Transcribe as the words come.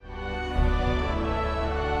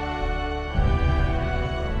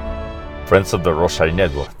friends of the Rosary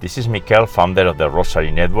Network. This is Mikel, founder of the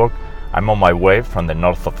Rosary Network. I'm on my way from the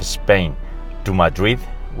north of Spain to Madrid,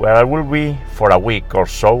 where I will be for a week or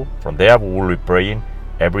so. From there, we will be praying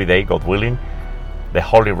every day, God willing, the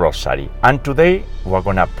Holy Rosary. And today, we're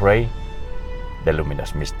going to pray the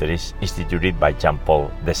Luminous Mysteries instituted by John Paul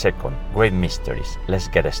II. Great mysteries. Let's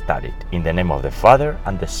get started. In the name of the Father,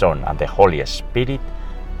 and the Son, and the Holy Spirit.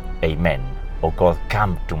 Amen. O God,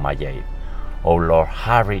 come to my aid. O Lord,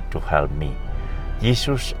 hurry to help me.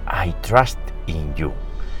 Jesus, I trust in you,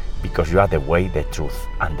 because you are the way, the truth,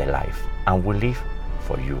 and the life. And we live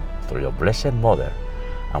for you, through your Blessed Mother,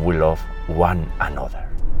 and we love one another.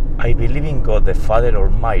 I believe in God the Father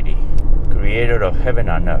Almighty, creator of heaven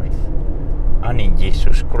and earth, and in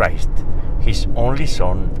Jesus Christ, his only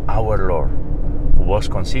Son, our Lord, who was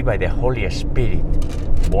conceived by the Holy Spirit,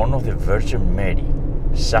 born of the Virgin Mary,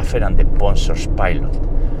 suffered under Pontius Pilate,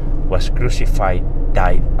 was crucified,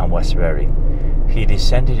 died, and was buried. He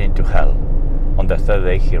descended into hell. On the third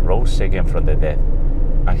day he rose again from the dead,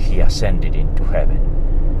 and he ascended into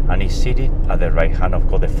heaven, and is seated at the right hand of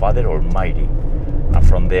God the Father Almighty, and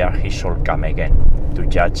from there he shall come again to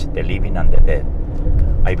judge the living and the dead.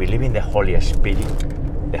 I believe in the Holy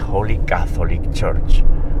Spirit, the Holy Catholic Church,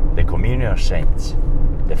 the communion of saints,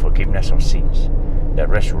 the forgiveness of sins, the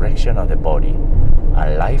resurrection of the body,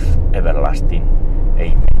 and life everlasting.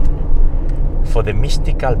 Amen. For the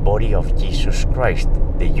mystical body of Jesus Christ,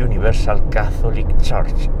 the universal Catholic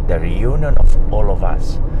Church, the reunion of all of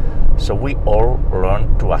us, so we all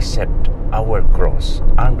learn to accept our cross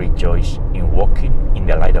and rejoice in walking in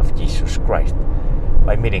the light of Jesus Christ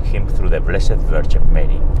by meeting him through the Blessed Virgin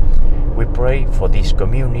Mary. We pray for this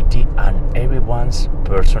community and everyone's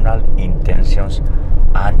personal intentions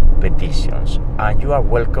and petitions. And you are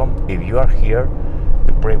welcome if you are here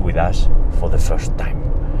to pray with us for the first time.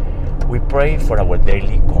 We pray for our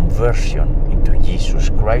daily conversion into Jesus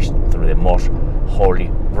Christ through the most holy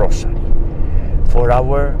Rosary. For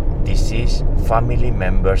our deceased family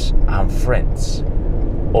members and friends,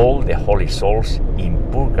 all the holy souls in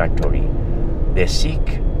purgatory, the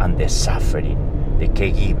sick and the suffering, the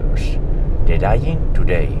caregivers, the dying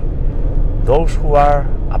today, those who are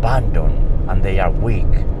abandoned and they are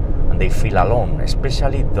weak and they feel alone,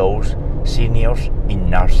 especially those seniors in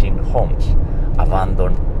nursing homes,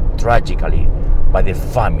 abandoned tragically by the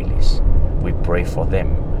families. We pray for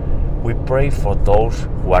them. We pray for those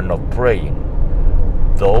who are not praying,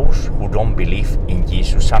 those who don't believe in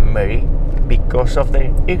Jesus and Mary because of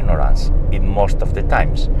their ignorance in most of the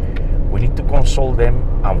times. We need to console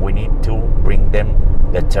them, and we need to bring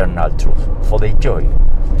them the eternal truth for their joy.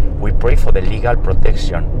 We pray for the legal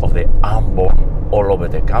protection of the unborn all over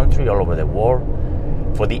the country, all over the world,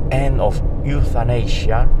 for the end of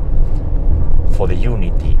euthanasia, for the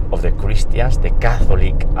unity of the Christians, the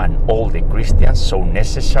Catholic and all the Christians, so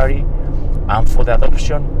necessary, and for the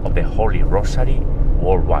adoption of the Holy Rosary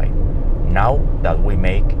worldwide. Now that we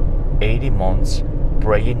make 80 months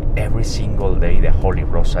praying every single day the Holy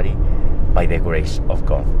Rosary by the grace of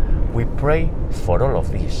God, we pray for all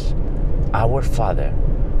of this. Our Father,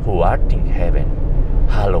 who art in heaven,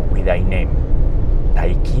 hallowed be thy name.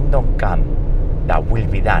 Thy kingdom come, thy will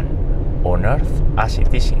be done, on earth as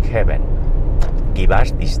it is in heaven. Give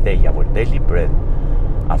us this day our daily bread,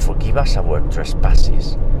 and forgive us our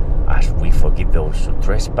trespasses, as we forgive those who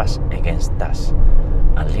trespass against us.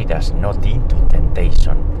 And lead us not into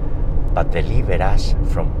temptation, but deliver us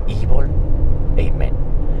from evil. Amen.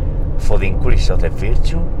 For the increase of the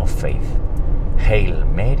virtue of faith. Hail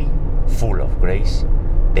Mary, full of grace,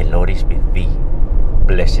 the Lord is with thee.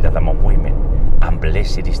 Blessed art thou among women, and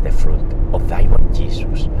blessed is the fruit of thy womb,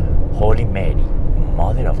 Jesus. Holy Mary,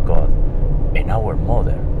 Mother of God, and our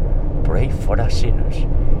Mother, pray for us sinners,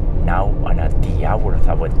 now and at the hour of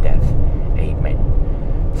our death. Amen.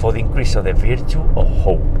 For the increase of the virtue of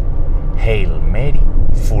hope. Hail Mary,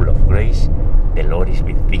 full of grace, the Lord is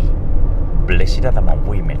with thee. Blessed art thou among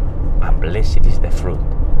women, and blessed is the fruit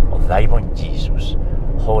of thy womb, Jesus.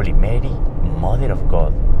 Holy Mary, Mother of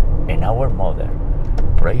God, and our Mother,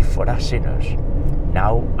 pray for us sinners,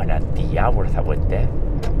 now and at the hour of our death.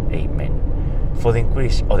 Amen. For the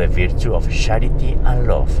increase of the virtue of charity and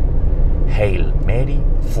love. Hail Mary,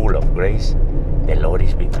 full of grace, the Lord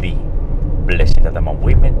is with thee. Blessed art thou among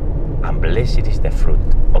women, and blessed is the fruit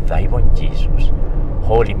of thy womb, Jesus.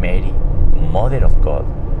 Holy Mary, Mother of God,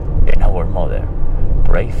 and our Mother,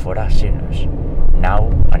 pray for us sinners, now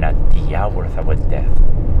and at the hour of our death.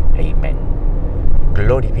 Amen.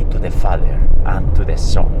 Glory be to the Father, and to the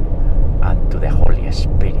Son, and to the Holy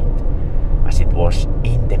Spirit, as it was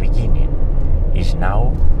in the beginning, is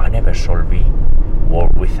now, and ever shall be,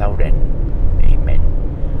 world without end. Amen.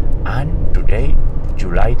 And today,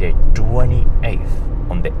 July the 28th,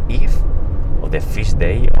 on the eve of the feast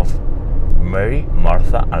day of Mary,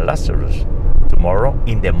 Martha, and Lazarus. Tomorrow,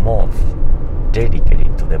 in the month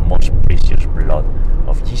dedicated to the most precious blood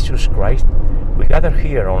of Jesus Christ, we gather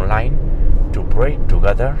here online to pray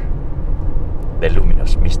together the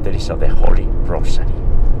luminous mysteries of the Holy Rosary.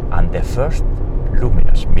 And the first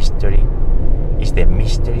luminous mystery is the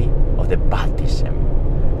mystery of the baptism.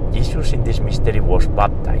 Jesus in this mystery was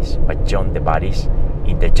baptized by John the Baptist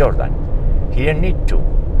in the Jordan. He didn't need to,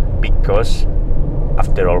 because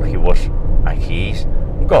after all he was and he is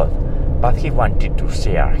God, but he wanted to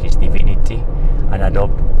share his divinity and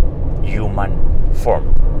adopt human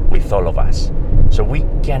form with all of us, so we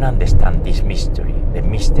can understand this mystery, the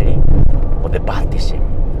mystery of the baptism,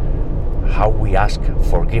 how we ask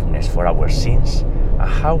forgiveness for our sins and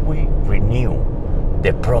how we renew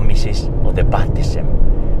the promises of the baptism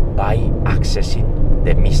by accessing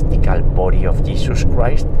the mystical body of Jesus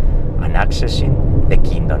Christ and accessing the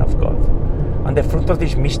kingdom of God. And the fruit of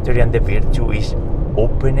this mystery and the virtue is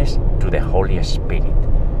openness to the Holy Spirit.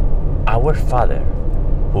 Our Father,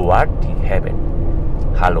 who art in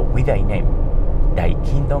heaven, hallowed be thy name. Thy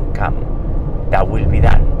kingdom come, thy will be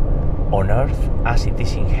done, on earth as it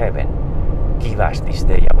is in heaven. Give us this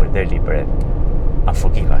day our daily bread, and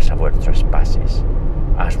forgive us our trespasses,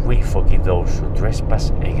 as we forgive those who trespass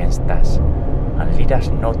against us. And lead us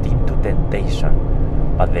not into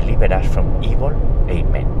temptation, but deliver us from evil.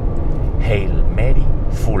 Amen. Hail Mary,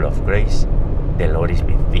 full of grace, the Lord is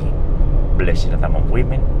with thee. Blessed art thou among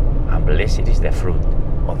women, and blessed is the fruit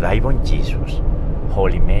of thy womb, Jesus.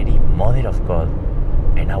 Holy Mary, Mother of God,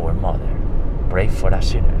 and our Mother, pray for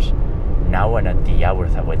us sinners, now and at the hour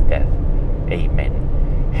of our death.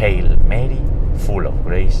 Amen. Hail Mary, full of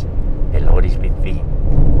grace, the Lord is with thee.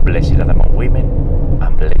 Blessed art thou among women,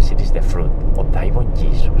 and blessed is the fruit of thy womb,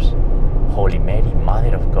 Jesus. Holy Mary,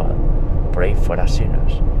 Mother of God, pray for us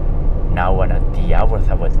sinners, now and at the hour of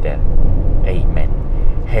our death.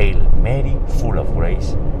 Amen. Hail Mary, full of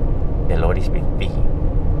grace, the Lord is with thee.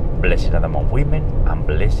 Blessed art thou among women, and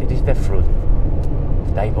blessed is the fruit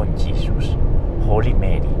of thy womb, Jesus. Holy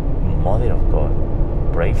Mary, Mother of God,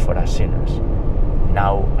 pray for us sinners,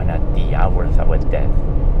 now and at the hour of our death.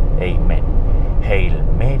 Amen. Hail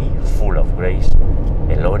Mary, full of grace,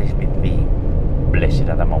 the Lord is with thee. Blessed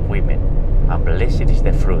art thou among women, and blessed is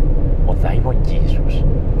the fruit of thy womb, Jesus.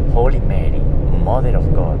 Holy Mary, Mother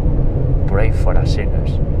of God, pray for us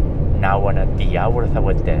sinners, now and at the hour of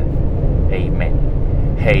our death.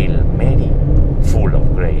 Amen. Hail Mary, full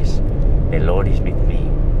of grace, the Lord is with thee.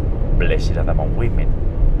 Blessed art thou among women,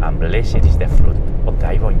 and blessed is the fruit of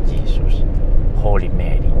thy womb, Jesus. Holy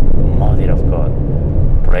Mary, Mother of God,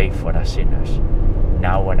 pray for us sinners,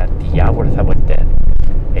 now and at the hour of our death.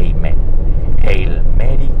 Amen. Hail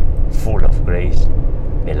Mary, full of grace,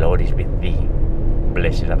 the Lord is with thee.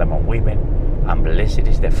 Blessed art thou among women, and blessed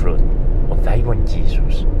is the fruit of thy womb,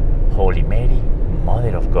 Jesus. Holy Mary,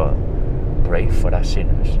 Mother of God, pray for us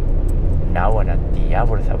sinners, now and at the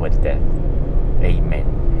hour of our death.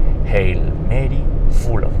 Amen. Hail Mary,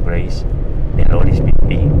 full of grace, the Lord is with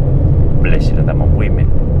thee. Blessed art thou among women,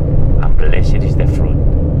 and blessed is the fruit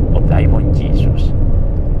of thy womb, Jesus.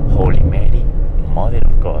 Holy Mary, Mother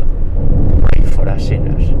of God, pray for us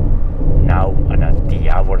sinners, now and at the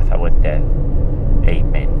hour of our death.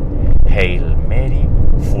 Amen. Hail Mary,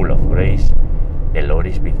 full of grace, the Lord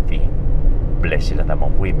is with thee. Blessed art thou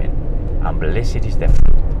among women, and blessed is the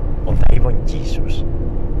fruit of thy womb, Jesus.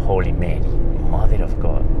 Holy Mary, Mother of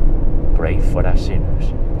God, pray for us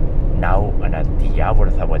sinners, now and at the hour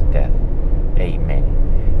of our death.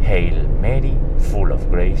 Amen. Hail Mary, full of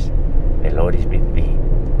grace, the Lord is with thee.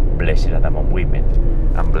 Blessed art thou among women,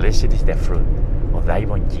 and blessed is the fruit of thy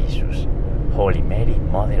womb, Jesus. Holy Mary,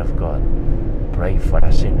 Mother of God, pray for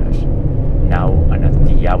us sinners, now and at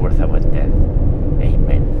the hour of our death.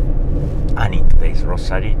 Amen. And in today's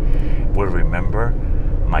Rosary, we'll remember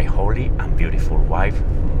my holy and beautiful wife,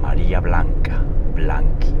 Maria Blanca,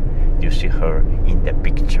 Blanqui. You see her in the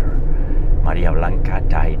picture. Maria Blanca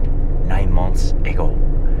died 9 months ago.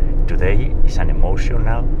 Today is an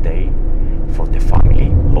emotional day for the family,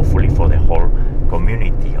 hopefully for the whole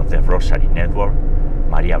community of the Rosary Network.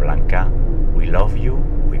 Maria Blanca, we love you,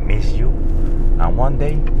 we miss you, and one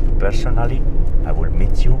day, personally, I will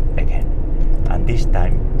meet you again. And this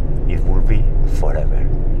time, it will be forever,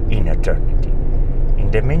 in eternity. In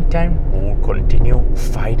the meantime, we will continue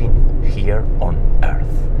fighting here on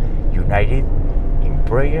earth, united in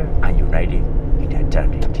prayer and united in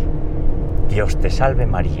eternity. Dios te salve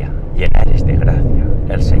María, llena eres de gracia,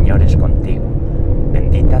 el Señor es contigo,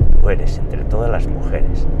 bendita tú eres entre todas las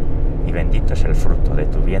mujeres, y bendito es el fruto de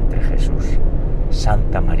tu vientre, Jesús.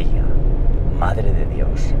 Santa María, Madre de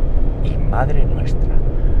Dios y Madre nuestra,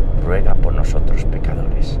 ruega por nosotros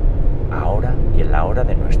pecadores, ahora y en la hora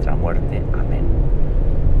de nuestra muerte. Amén.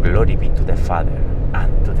 Glory be to the Father,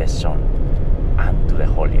 and to the Son, and to the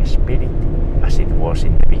Holy Spirit, as it was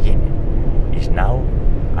in the beginning, is now,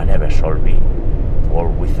 and ever shall be,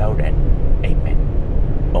 world without end. Amen.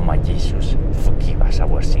 O my Jesus, forgive us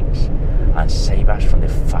our sins, and save us from the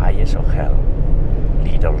fires of hell.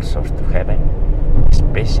 Lead all souls to heaven,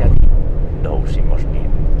 especially those in most need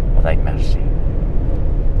of thy mercy.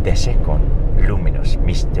 The second luminous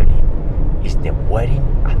mystery is the wedding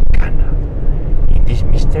at Cana. In this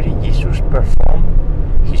mystery, Jesus performed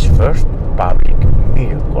his first public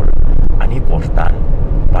miracle, and it was done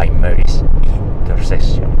by Mary's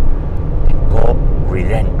intercession. The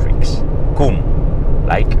co-redemptrix, cum,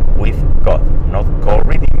 like with God, not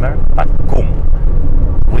co-redeemer, but cum,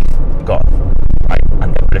 with God. Right?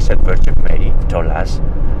 And the Blessed Virgin Mary told us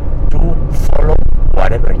to follow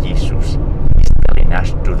whatever Jesus is telling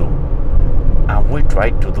us to do. And we try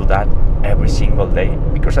to do that every single day,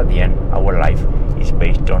 because at the end our life is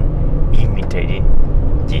based on imitating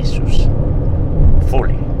Jesus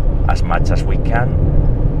fully, as much as we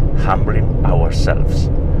can, humbling ourselves.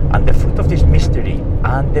 And the fruit of this mystery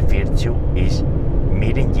and the virtue is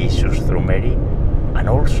meeting Jesus through Mary, and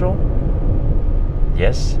also,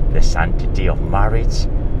 yes, the sanctity of marriage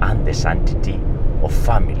and the sanctity of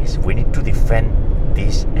families. We need to defend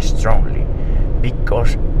this strongly,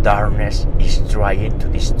 because darkness is trying to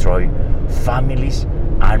destroy families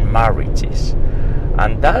and marriages,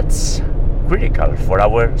 and that's critical for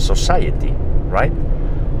our society, right?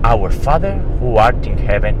 Our Father who art in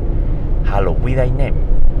heaven, hallowed be thy name.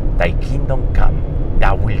 Thy kingdom come,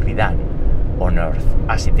 thy will be done, on earth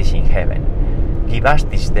as it is in heaven. Give us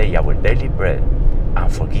this day our daily bread,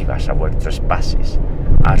 and forgive us our trespasses,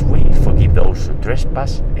 as we forgive those who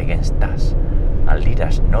trespass against us. And lead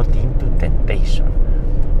us not into temptation,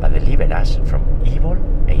 but deliver us from evil.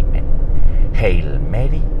 Amen. Hail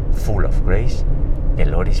Mary, full of grace, the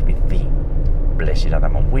Lord is with thee. Blessed art thou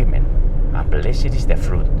among women, and blessed is the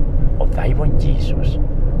fruit of thy womb, Jesus.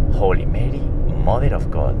 Holy Mary, Mother of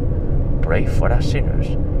God, pray for us sinners,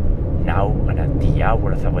 now and at the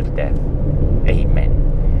hour of our death.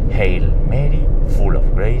 Amen. Hail Mary, full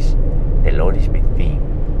of grace, the Lord is with thee.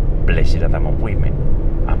 Blessed art thou among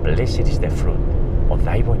women, and blessed is the fruit of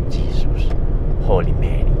thy womb, Jesus. Holy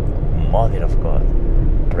Mary, Mother of God,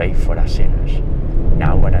 pray for us sinners,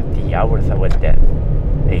 now and at the hour of our death.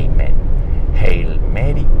 Amen. Hail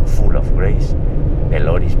Mary, full of grace, the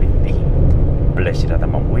Lord is with thee. Blessed art thou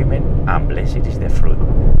among women, and blessed is the fruit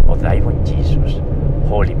of thy womb, Jesus.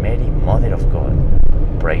 Holy Mary, Mother of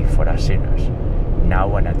God, pray for us sinners,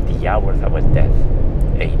 now and at the hour of our death.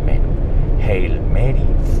 Amen. Hail Mary,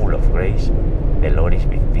 full of grace, the Lord is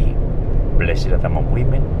with thee. Blessed art thou among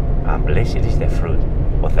women, and blessed is the fruit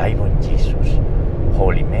of thy womb, Jesus.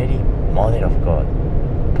 Holy Mary, Mother of God,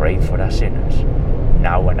 pray for us sinners,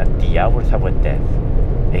 now and at the hour of our death.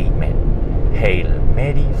 Amen. Hail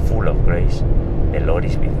Mary, full of grace, the Lord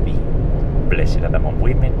is with thee. Blessed art thou among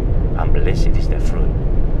women, and blessed is the fruit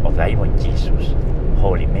of thy womb, Jesus.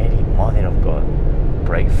 Holy Mary, Mother of God,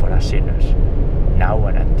 pray for us sinners, now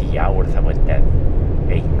and at the hour of our death.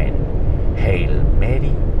 Amen. Hail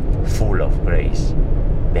Mary, full of grace,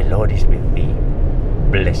 the Lord is with thee.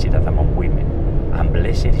 Blessed art thou among women, and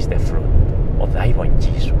blessed is the fruit of thy womb,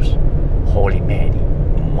 Jesus. Holy Mary,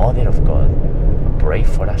 Mother of God, pray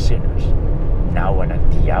for us sinners, now and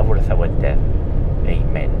at the hour of our death.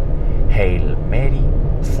 Amen. Hail Mary,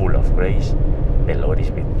 full of grace, the Lord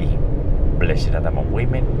is with thee. Blessed art thou among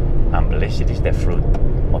women, and blessed is the fruit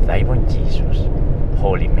of thy womb, Jesus.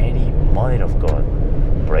 Holy Mary, Mother of God,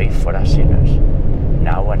 pray for us sinners,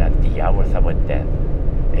 now and at the hour of our death.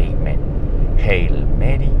 Amen. Hail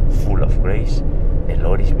Mary, full of grace, the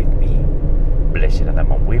Lord is with thee. Blessed art thou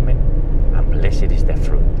among women, and blessed is the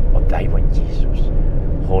fruit of thy womb, Jesus.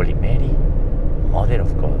 Holy Mary, Mother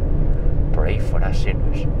of God, pray for us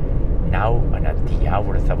sinners, now and at the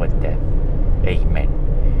hour of our death. Amen.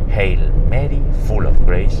 Hail Mary, full of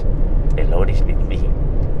grace, the Lord is with thee.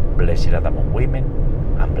 Blessed art thou among women,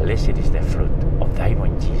 and blessed is the fruit of thy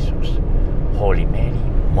womb, Jesus. Holy Mary,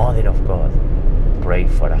 Mother of God, pray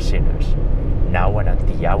for us sinners, now and at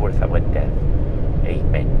the hour of our death.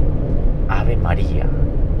 Amen. Ave Maria,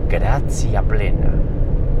 gratia plena,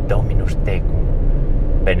 Dominus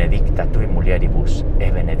tecum, benedicta tui mulieribus,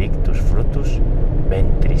 e benedictus fructus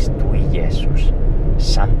ventris tui, Iesus.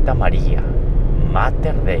 Santa Maria,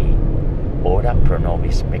 Mater Dei, ora pro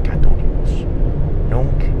nobis peccatoribus,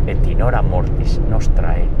 nunc et in hora mortis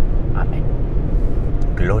nostrae.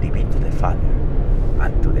 Amen. Glory be to the Father,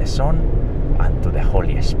 and to the Son, and to the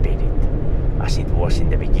Holy Spirit, as it was in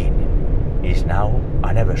the beginning, is now,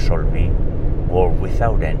 and ever shall be, world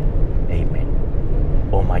without end. Amen.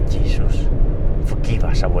 O my Jesus, forgive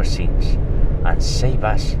us our sins, and save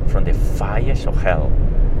us from the fires of hell.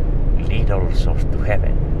 Lead all souls to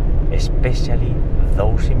heaven, especially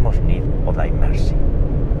those in most need of thy mercy.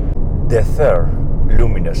 The third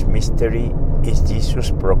luminous mystery is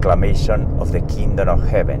Jesus' proclamation of the kingdom of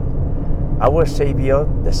heaven. Our Savior,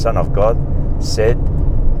 the Son of God, said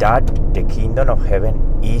that the kingdom of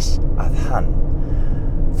heaven is at hand.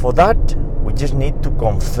 For that, we just need to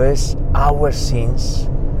confess our sins,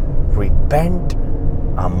 repent,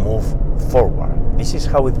 and move forward. This is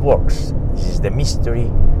how it works. This is the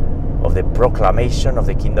mystery of the proclamation of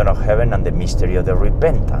the kingdom of heaven and the mystery of the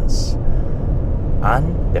repentance.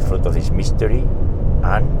 And the fruit of this mystery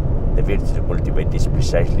and the virtue to cultivate is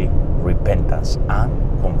precisely repentance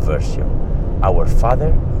and conversion. Our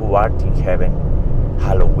Father, who art in heaven,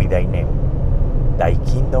 hallowed be thy name. Thy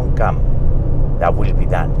kingdom come, thy will be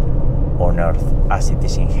done, on earth as it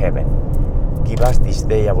is in heaven. Give us this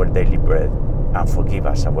day our daily bread, and forgive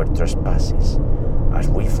us our trespasses, as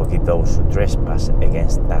we forgive those who trespass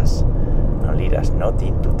against us. And lead us not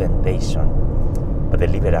into temptation, but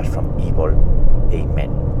deliver us from evil.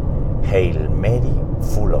 Amen. Hail Mary,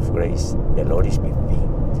 full of grace, the Lord is with thee.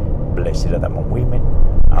 Blessed art thou among women,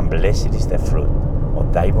 and blessed is the fruit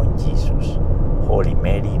of thy womb, Jesus. Holy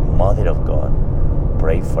Mary, Mother of God,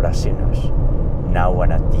 pray for us sinners, now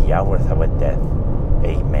and at the hour of our death.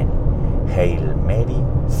 Amen. Hail Mary,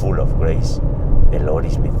 full of grace, the Lord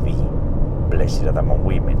is with thee. Blessed art thou among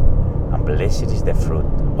women, and blessed is the fruit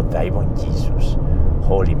of thy womb, Jesus.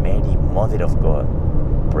 Holy Mary, Mother of God,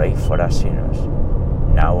 pray for us sinners,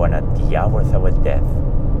 now and at the hour of our death.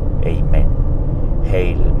 Amen.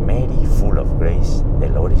 Hail Mary, full of grace, the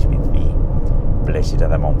Lord is with thee. Blessed art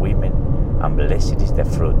thou among women, and blessed is the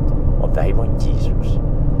fruit of thy womb, Jesus.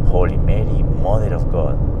 Holy Mary, Mother of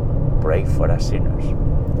God, pray for us sinners,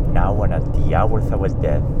 now and at the hour of our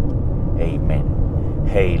death. Amen.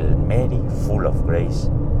 Hail Mary, full of grace,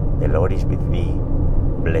 the Lord is with thee.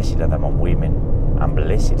 Blessed art thou among women, and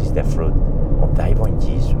blessed is the fruit of thy womb,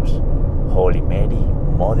 Jesus. Holy Mary,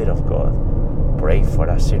 Mother of God, pray for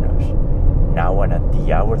us sinners, now and at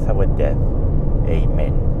the hour of our death.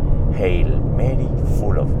 Amen. Hail Mary,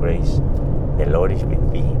 full of grace, the Lord is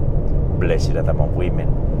with thee. Blessed art thou among women,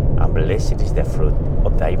 and blessed is the fruit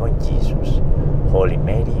of thy womb, Jesus. Holy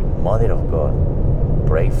Mary, Mother of God,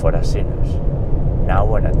 pray for us sinners,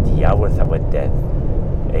 now and at the hour of our death.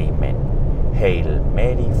 Amen. Hail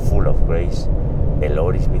Mary, full of grace, the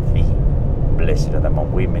Lord is with thee. Blessed art thou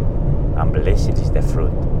among women, and blessed is the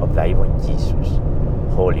fruit of thy womb, Jesus.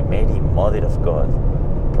 Holy Mary, Mother of God,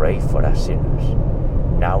 pray for us sinners,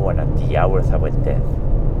 now and at the hour of our death.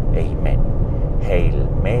 Amen. Hail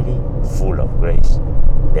Mary, full of grace,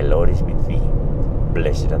 the Lord is with thee.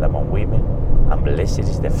 Blessed art thou among women, and blessed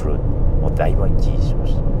is the fruit of thy womb,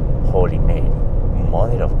 Jesus. Holy Mary,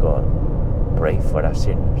 Mother of God, pray for us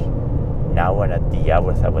sinners, now and at the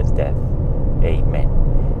hour of our death. Amen.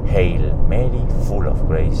 Hail Mary, full of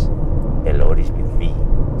grace, the Lord is with thee.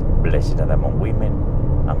 Blessed art thou among women,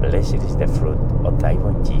 and blessed is the fruit of thy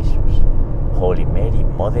womb, Jesus. Holy Mary,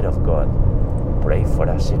 Mother of God, pray for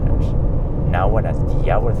us sinners, now and at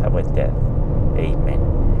the hour of our death. Amen.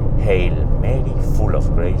 Hail Mary, full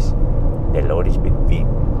of grace, the Lord is with thee.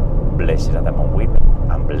 Blessed art thou among women,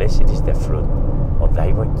 and blessed is the fruit of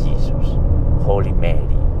thy womb, Jesus. Holy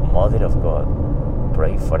Mary, Mother of God,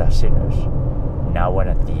 pray for us sinners, now and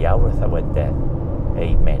at the hour of our death.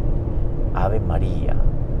 Amen. Ave Maria,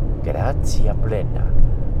 gratia plena,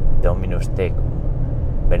 Dominus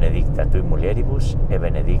tecum, benedicta tui mulieribus, et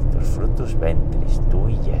benedictus fructus ventris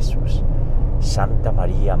tui, Iesus. Santa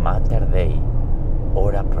Maria, Mater Dei,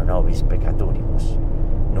 ora pro nobis peccatoribus,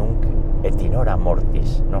 nunc et in hora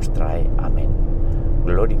mortis nostrae. Amen.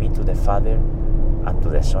 Glory be to the Father, and to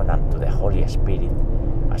the Son, and to the Holy Spirit,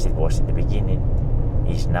 as it was in the beginning,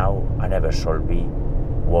 is now, and ever shall be,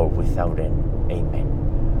 world without end.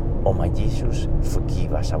 Amen. O my Jesus,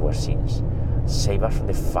 forgive us our sins, save us from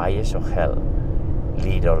the fires of hell,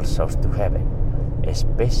 lead all souls to heaven,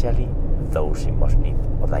 especially those in most need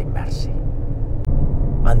of thy mercy.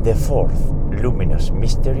 And the fourth luminous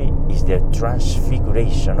mystery is the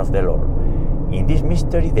transfiguration of the Lord. In this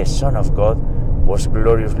mystery, the Son of God was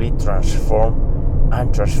gloriously transformed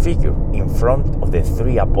and transfigured in front of the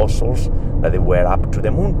three apostles that they were up to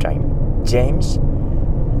the mountain, James,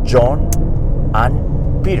 John,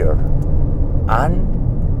 and Peter,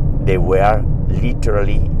 and they were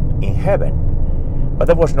literally in heaven. But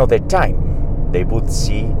that was not the time. They would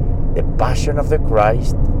see the passion of the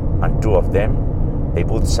Christ, and two of them, they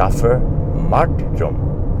would suffer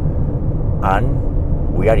martyrdom.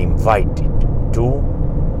 And we are invited to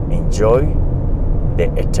enjoy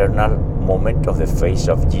the eternal moment of the face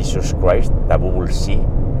of Jesus Christ that we will see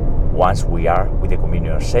once we are with the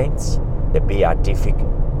communion of saints, the beatific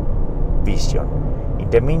vision. In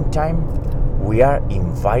the meantime, we are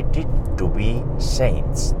invited to be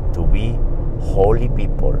saints, to be holy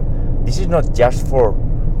people. This is not just for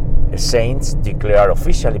saints declared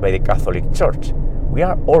officially by the Catholic Church. We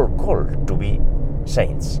are all called to be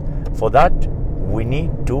saints. For that, we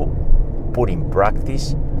need to put in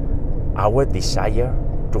practice our desire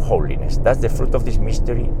to holiness. That's the fruit of this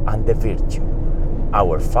mystery and the virtue.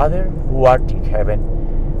 Our Father, who art in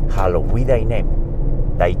heaven, hallowed be thy name.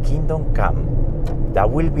 Thy kingdom come, thy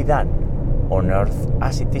will be done, on earth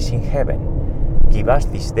as it is in heaven. Give us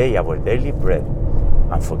this day our daily bread,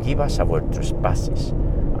 and forgive us our trespasses,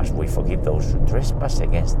 as we forgive those who trespass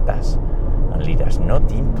against us. And lead us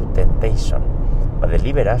not into temptation, but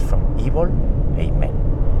deliver us from evil.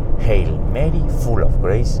 Amen. Hail Mary, full of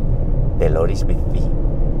grace, the Lord is with thee.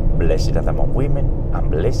 Blessed art thou among women,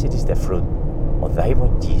 and blessed is the fruit of thy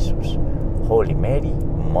womb, Jesus. Holy Mary,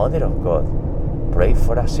 Mother of God, pray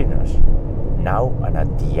for us sinners, now and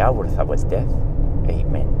at the hour of our death.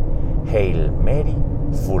 Amen. Hail Mary,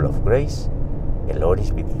 full of grace, the Lord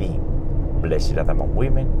is with thee. Blessed art thou among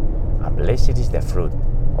women, and blessed is the fruit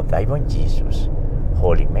of thy womb, Jesus.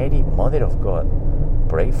 Holy Mary, Mother of God,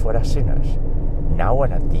 pray for us sinners, now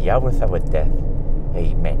and at the hour of our death.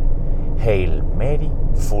 Amen. Hail Mary,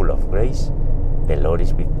 full of grace, the Lord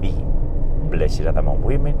is with thee. Blessed art thou among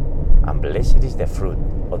women, and blessed is the fruit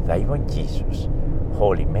of thy womb, Jesus.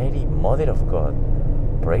 Holy Mary, Mother of God,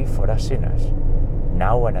 pray for us sinners,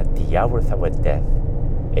 now and at the hour of our death.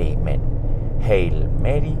 Amen. Hail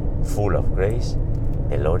Mary, full of grace,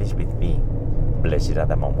 the Lord is with thee. Blessed art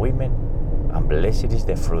thou among women, and blessed is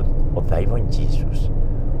the fruit of thy womb, Jesus.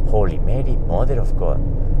 Holy Mary, Mother of God,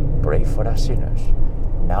 pray for us sinners,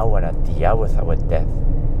 now and at the hour of our death.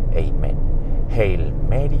 Amen. Hail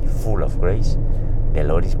Mary, full of grace, the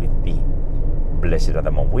Lord is with thee. Blessed art thou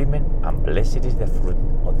among women, and blessed is the fruit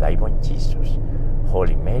of thy womb, Jesus.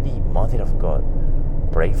 Holy Mary, Mother of God,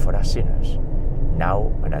 pray for us sinners,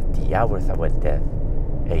 now and at the hour of our death.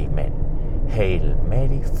 Amen. Hail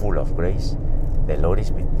Mary, full of grace, the Lord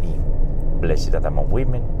is with thee. Blessed art thou among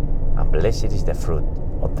women, and blessed is the fruit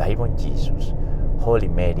of thy womb, Jesus. Holy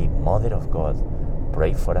Mary, Mother of God,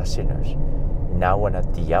 pray for us sinners, now and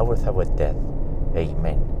at the hour of our death.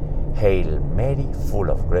 Amen. Hail Mary, full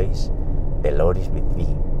of grace, the Lord is with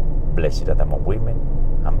thee. Blessed art thou among women,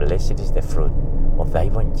 and blessed is the fruit of thy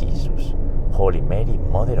womb, Jesus. Holy Mary,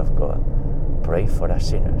 Mother of God, pray for us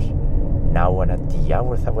sinners, now and at the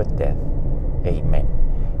hour of our death. Amen.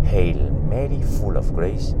 Hail Mary, full of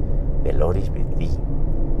grace, the Lord is with thee.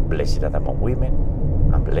 Blessed art thou among women,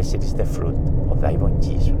 and blessed is the fruit of thy womb,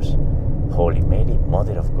 Jesus. Holy Mary,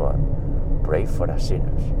 Mother of God, pray for us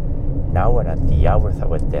sinners, now and at the hour of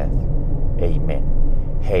our death.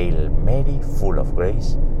 Amen. Hail Mary, full of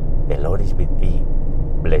grace, the Lord is with thee.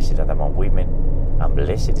 Blessed art thou among women, and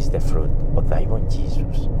blessed is the fruit of thy womb,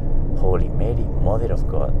 Jesus. Holy Mary, Mother of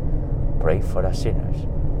God, pray for us sinners,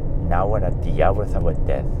 now and at the hour of our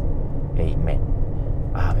death. Amen.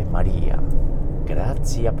 Ave Maria,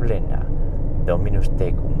 gratia plena, Dominus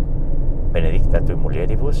tecum, benedicta tui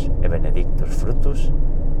mulieribus, et benedictus fructus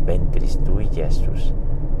ventris tui, Iesus.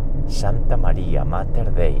 Santa Maria,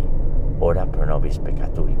 Mater Dei, ora pro nobis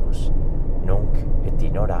peccatoribus, nunc et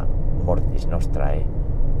in hora mortis nostrae.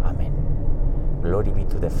 Amen. Glory be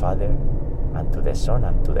to the Father, and to the Son,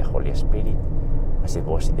 and to the Holy Spirit, as it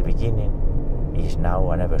was in the beginning, is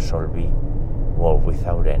now, and ever shall be, world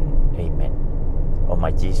without end. Amen. O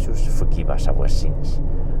my Jesus, forgive us our sins,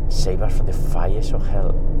 save us from the fires of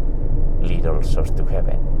hell, lead all souls to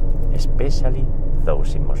heaven, especially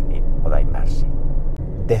those in most need of thy mercy.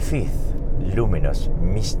 The fifth luminous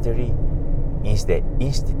mystery is the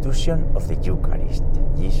institution of the Eucharist.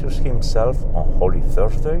 Jesus himself on Holy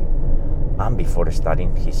Thursday, and before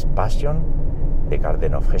starting his passion, the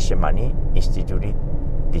Garden of Gethsemane instituted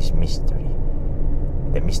this mystery.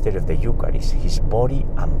 The mystery of the Eucharist, his body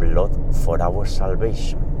and blood for our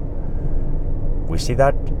salvation. We see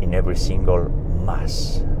that in every single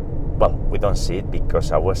Mass. Well, we don't see it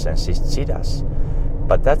because our senses cheat us,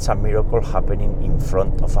 but that's a miracle happening in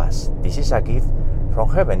front of us. This is a gift from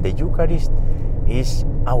heaven. The Eucharist is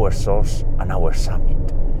our source and our summit.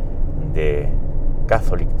 The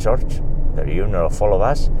Catholic Church, the reunion of all of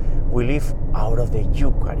us, we live out of the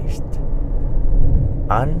Eucharist.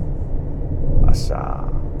 And as a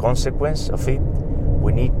consequence of it,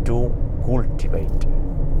 we need to cultivate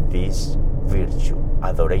this virtue,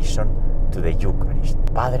 adoration to the Eucharist.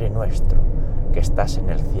 Padre nuestro, que estás en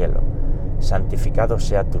el cielo, santificado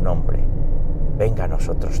sea tu nombre, venga a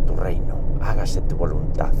nosotros tu reino, hágase tu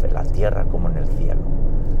voluntad en la tierra como en el cielo.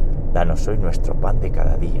 Danos hoy nuestro pan de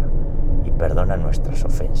cada día y perdona nuestras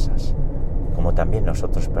ofensas, como también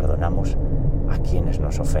nosotros perdonamos a quienes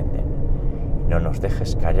nos ofenden. Y no nos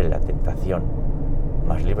dejes caer en la tentación,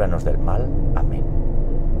 mas líbranos del mal. Amén.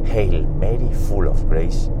 Hail Mary, full of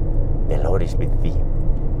grace, the Lord is with thee.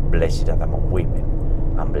 Blessed art thou among women,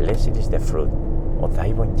 and blessed is the fruit of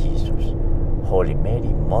thy womb, Jesus. Holy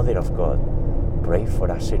Mary, Mother of God, pray for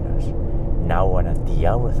us sinners, now and at the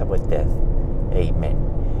hour of our death.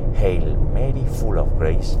 Amen. Hail Mary, full of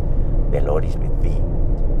grace, the Lord is with thee.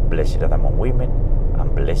 Blessed art thou among women,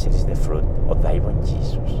 and blessed is the fruit of thy womb,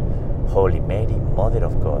 Jesus. Holy Mary, Mother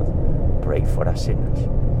of God, pray for us sinners,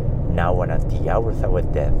 now and at the hour of our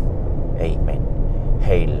death. Amen.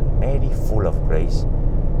 Hail Mary, full of grace,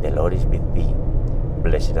 the Lord is with thee.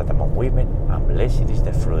 Blessed art thou among women, and blessed is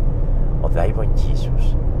the fruit of thy womb,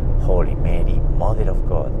 Jesus. Holy Mary, Mother of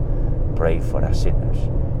God, pray for us sinners,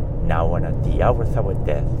 now and at the hour of our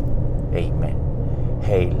death. Amen.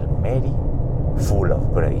 Hail Mary, full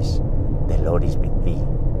of grace, the Lord is with thee.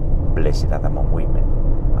 Blessed art thou among women,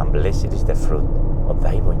 and blessed is the fruit of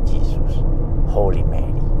thy womb, Jesus. Holy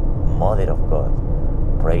Mary, Mother of God,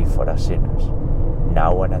 pray for us sinners,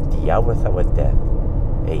 now and at the hour of our death.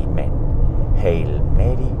 Amen. Hail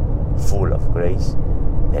Mary, full of grace,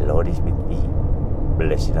 the Lord is with thee.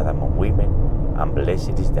 Blessed art thou among women, and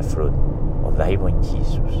blessed is the fruit of thy womb,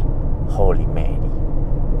 Jesus. Holy Mary,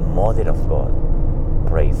 Mother of God,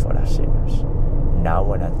 pray for us sinners,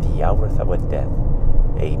 now and at the hour of our death.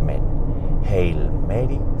 Amen. Hail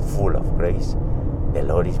Mary, full of grace, the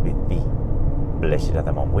Lord is with thee. Blessed art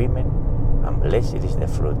thou among women, and blessed is the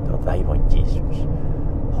fruit of thy womb, Jesus.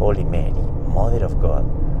 Holy Mary, Mother of God,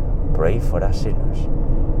 pray for us sinners,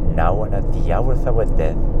 now and at the hour of our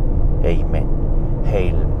death. Amen.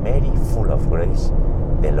 Hail Mary, full of grace,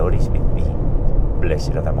 the Lord is with thee.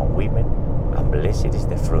 Blessed art thou among women, and blessed is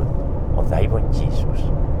the fruit of thy womb, Jesus.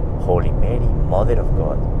 Holy Mary, Mother of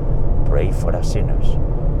God, pray for us sinners,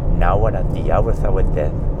 now and at the hour of our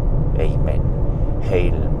death. Amen.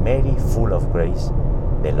 Hail Mary, full of grace,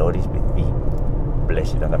 the Lord is with thee.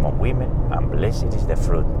 Blessed art thou among women, and blessed is the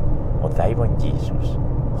fruit of thy womb, Jesus.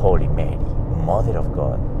 Holy Mary, Mother of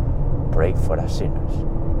God, pray for us sinners,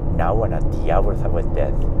 now and at the hour of our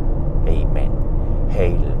death. Amen.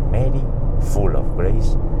 Hail Mary, full of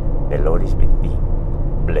grace, the Lord is with thee.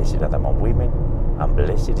 Blessed art thou among women, and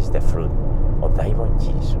blessed is the fruit of thy womb,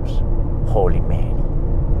 Jesus. Holy Mary,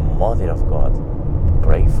 Mother of God,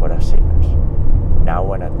 pray for us sinners,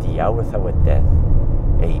 now and at the hour of our death.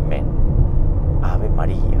 Amen. Ave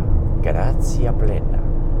Maria, gratia plena,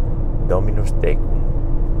 Dominus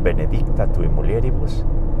tecum, benedicta tui mulieribus,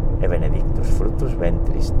 e benedictus fructus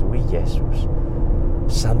ventris tui, Iesus.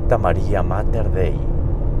 Santa Maria, Mater Dei,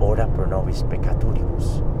 ora pro nobis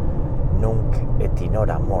peccatoribus, nunc et in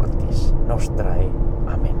hora mortis nostrae.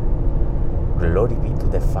 Amen. Glory be to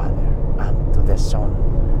the Father, and to the Son,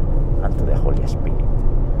 and to the Holy Spirit,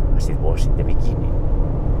 as it was in the beginning,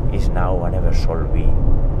 is now, and ever shall be,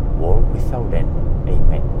 world without end.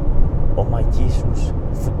 Amen. O my Jesus,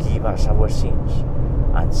 forgive us our sins,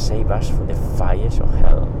 and save us from the fires of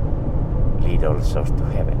hell. Lead all souls to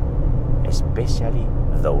heaven, especially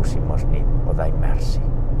those in most need of thy mercy.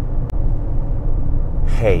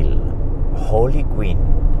 Hail, Holy Queen,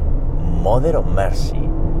 Mother of Mercy,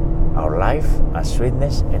 our life and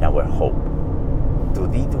sweetness and our hope. To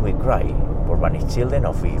thee do we cry, poor banished children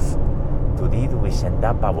of Eve. To thee do we send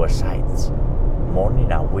up our sighs,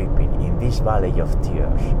 mourning and weeping in this valley of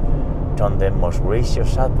tears. Turn them, most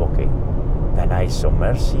gracious Advocate, thine eyes of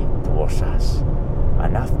mercy towards us,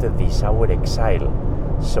 and after this our exile,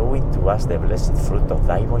 show unto us the blessed fruit of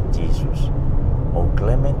thy womb, Jesus. O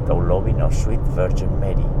clement, O loving, O sweet Virgin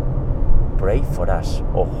Mary, pray for us,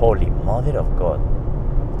 O Holy Mother of God,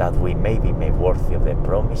 that we may be made worthy of the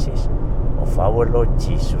promises of our Lord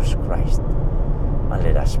Jesus Christ. And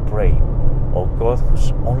let us pray, O God,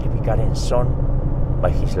 whose only begotten Son, by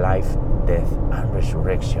his life, death, and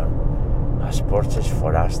resurrection, has purchased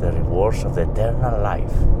for us the rewards of the eternal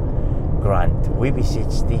life. Grant, we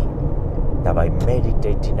beseech thee, that by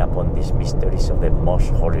meditating upon these mysteries of the most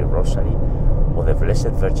holy Rosary of the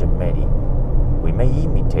Blessed Virgin Mary, we may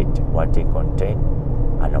imitate what they contain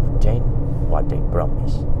and obtain what they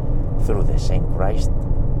promise. Through the same Christ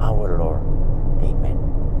our Lord. Amen.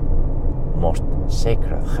 Most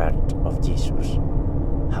Sacred Heart of Jesus,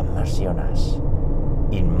 have mercy. mercy on us.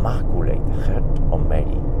 Immaculate Heart of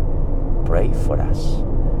Mary, pray for us.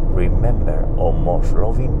 Remember, O most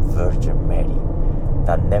loving Virgin Mary,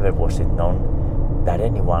 that never was it known that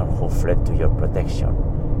anyone who fled to your protection,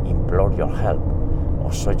 implored your help,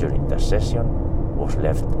 or sought your intercession was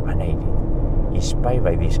left unaided. Inspired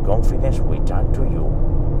by this confidence, we turn to you,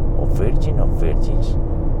 O Virgin of Virgins,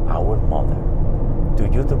 our Mother. To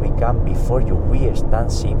you to become before you we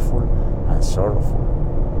stand sinful and sorrowful.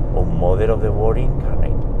 O Mother of the Word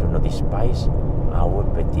incarnate, do not despise our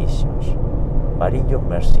petitions, but in your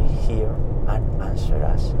mercy hear and answer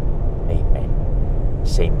us. Amen.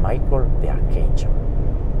 Saint Michael the Archangel,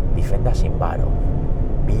 defend us in battle.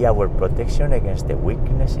 Be our protection against the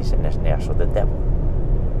weaknesses and snares of the devil.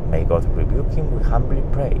 May God rebuke him, we humbly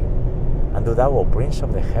pray. And do thou, O Prince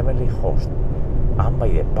of the heavenly host, and by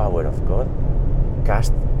the power of God,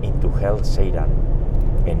 cast into hell Satan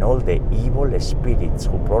and all the evil spirits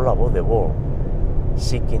who prowl about the world,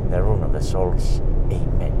 seeking the ruin of the souls.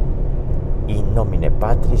 Amen. In nomine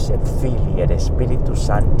Patris et Filii et Spiritus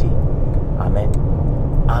Sancti. Amen.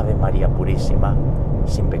 Ave María Purísima,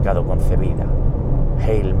 sin pecado concebida.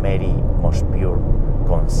 Hail Mary, most pure,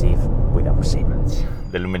 conceived without sin.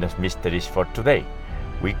 The luminous mysteries for today.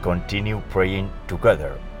 We continue praying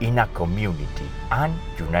together in a community and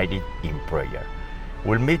united in prayer.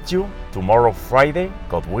 We'll meet you tomorrow, Friday,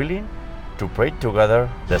 God willing, to pray together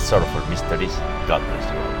the sorrowful mysteries. God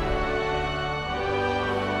bless you.